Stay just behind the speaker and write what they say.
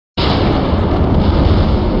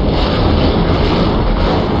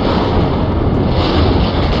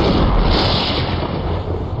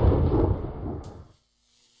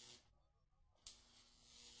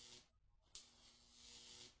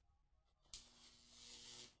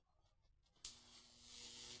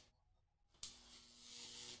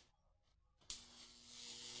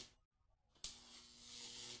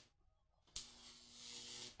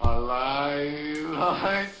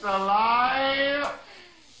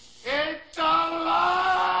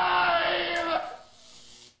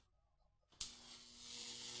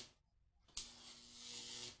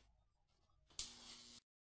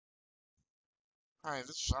Hi,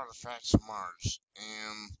 this is Artifacts of Mars,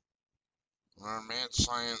 and in our Mad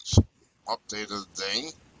Science update of the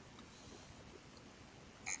day,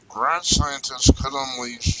 garage scientists could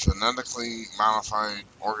unleash genetically modified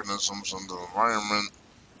organisms into the environment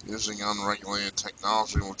using unregulated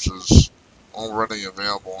technology, which is already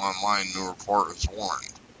available online, new report has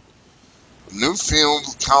warned. The new field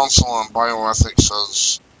Council on Bioethics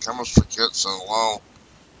says chemistry kits and low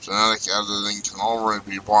genetic editing can already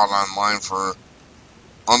be bought online for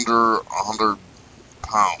under £100.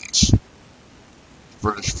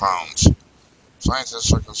 British pounds.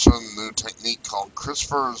 Scientists are concerned the new technique called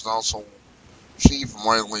CRISPR is now so cheap and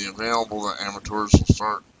widely available that amateurs will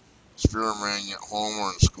start experimenting at home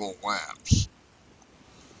or in school labs.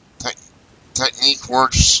 Technique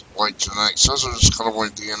works like genetic scissors, cut away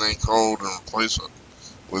DNA code and replace it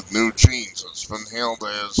with new genes. It's been hailed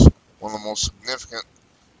as one of the most significant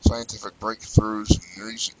scientific breakthroughs in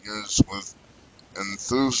recent years, with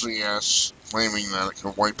enthusiasts claiming that it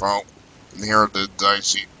could wipe out inherited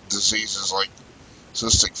diseases like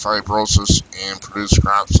cystic fibrosis and produce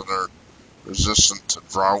crops that are resistant to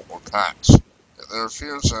drought or pests. There are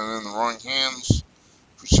fears that in the wrong hands,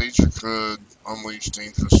 procedure could unleash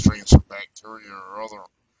dangerous strains of bacteria or other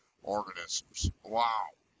organisms. Wow.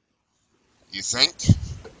 You think?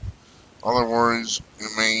 Other worries, you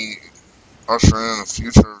may usher in a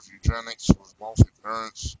future of eugenics with wealthy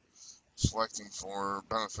parents selecting for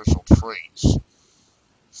beneficial traits.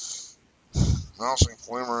 Announcing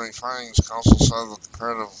preliminary findings, Council said that the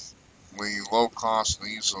comparatively low cost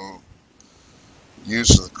and ease of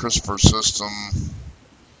use of the CRISPR system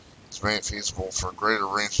has made it feasible for a greater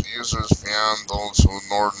range of users beyond those who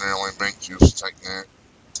would ordinarily make use of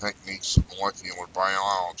techniques of molecular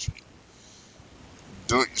biology.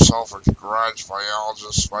 Do-it-yourself or garage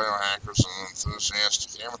biologists, biohackers, and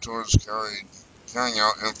enthusiastic amateurs carrying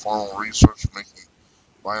out informal research making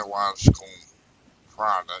biological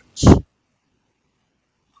products.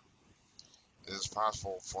 It is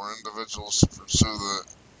possible for individuals to pursue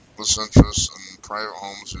this interest in private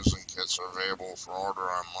homes using kits that are available for order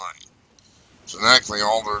online. Genetically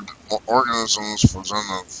altered organisms present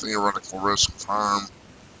a theoretical risk of harm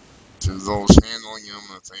to those handling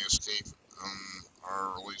them if they escape and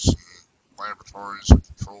are released in laboratories or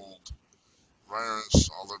controlled environments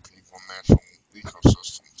to other people and natural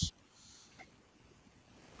ecosystems.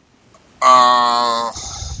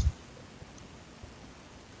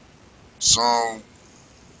 So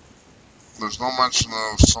there's no mention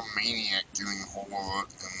of some maniac getting a hold of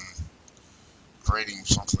it and creating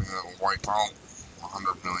something that will wipe out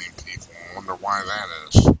 100 million people. I wonder why that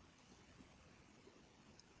is.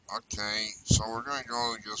 Okay, so we're going to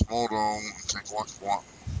go to Gizmodo and take a look at what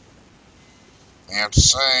they have to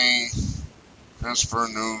say. CRISPR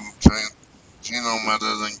new genome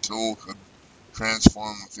editing tool could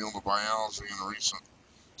transform the field of biology. In a recent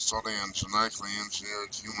study on genetically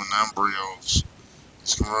engineered human embryos,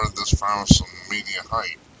 it's converted this promise to media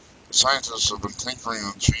hype. Scientists have been tinkering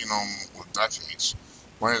with the genome for decades.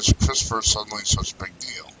 Why is CRISPR suddenly such a big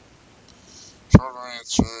deal? Short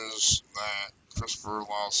answer is that CRISPR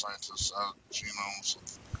allows scientists to edit genomes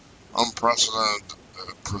with unprecedented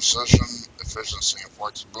precision, efficiency, and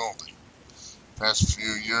flexibility. The past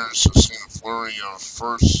few years have seen a flurry of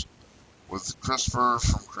firsts, with CRISPR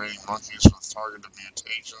from creating monkeys with targeted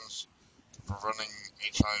mutations to preventing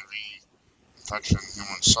HIV infection in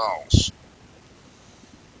human cells.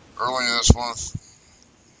 Earlier this month,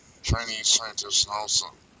 Chinese scientists announced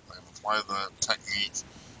that they've applied the technique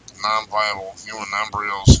to non-viable human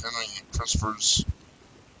embryos, hinting at CRISPR's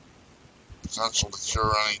potential to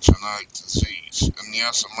cure any genetic disease. And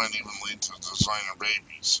yes, it might even lead to designer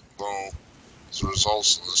babies, though as the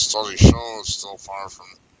results of the study show, it's still far from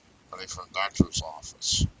ready for a doctor's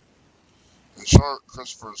office. In short,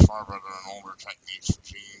 CRISPR is far better than older techniques for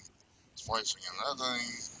gene splicing and editing.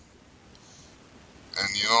 And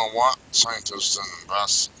you know what? Scientists didn't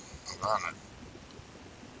invent it.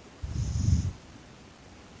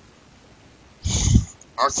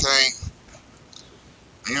 Okay,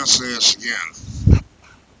 I'm gonna say this again.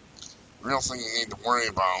 The real thing you need to worry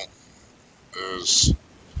about is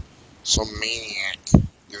some maniac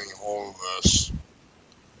getting a hold of this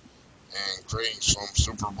and creating some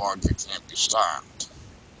superbug that can't be stopped.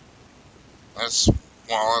 That's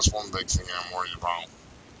one big thing I'm worried about.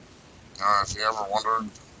 If you ever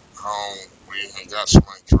wondered how we got so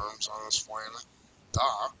many germs on this planet,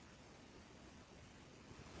 duh.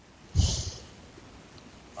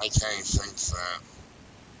 I can't think that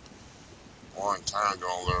a long time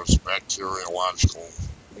ago there was a bacteriological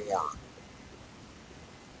war.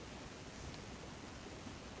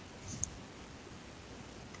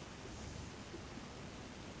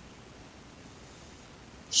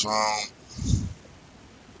 So,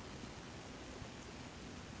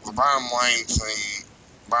 the bottom line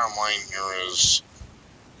here is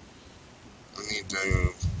we need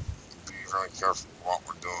to be very careful with what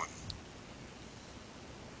we're doing.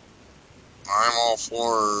 I'm all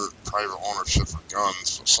for private ownership of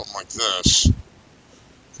guns, but something like this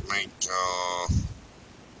can make,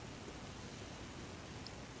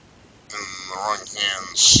 in the wrong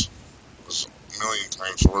hands, is a million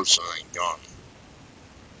times worse than a gun.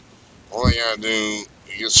 All you gotta do,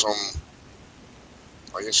 you get some,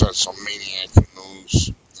 like I said, some maniac who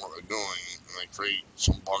knows what they're doing, and they create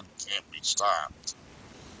some bug that can't be stopped,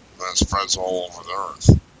 and then it spreads all over the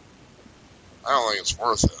earth. I don't think it's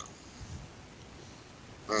worth it.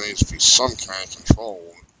 There needs to be some kind of control.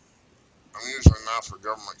 I'm usually not for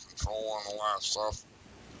government control on a lot of stuff.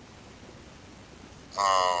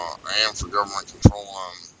 I am for government control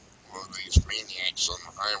on these maniacs on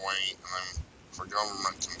the highway, and I'm for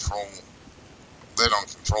government control. They don't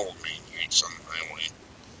control the maniacs on the highway.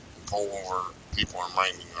 They pull over people are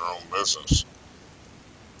minding their own business.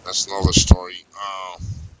 That's another story.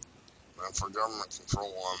 I'm for government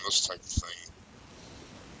control on this type of thing,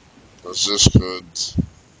 because this could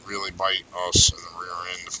really bite us in the rear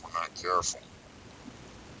end if we're not careful.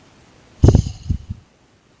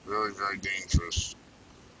 Very, very dangerous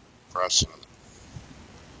precedent.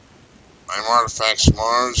 I'm Artifacts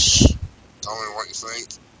Mars. Tell me what you think.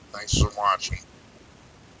 Thanks for watching.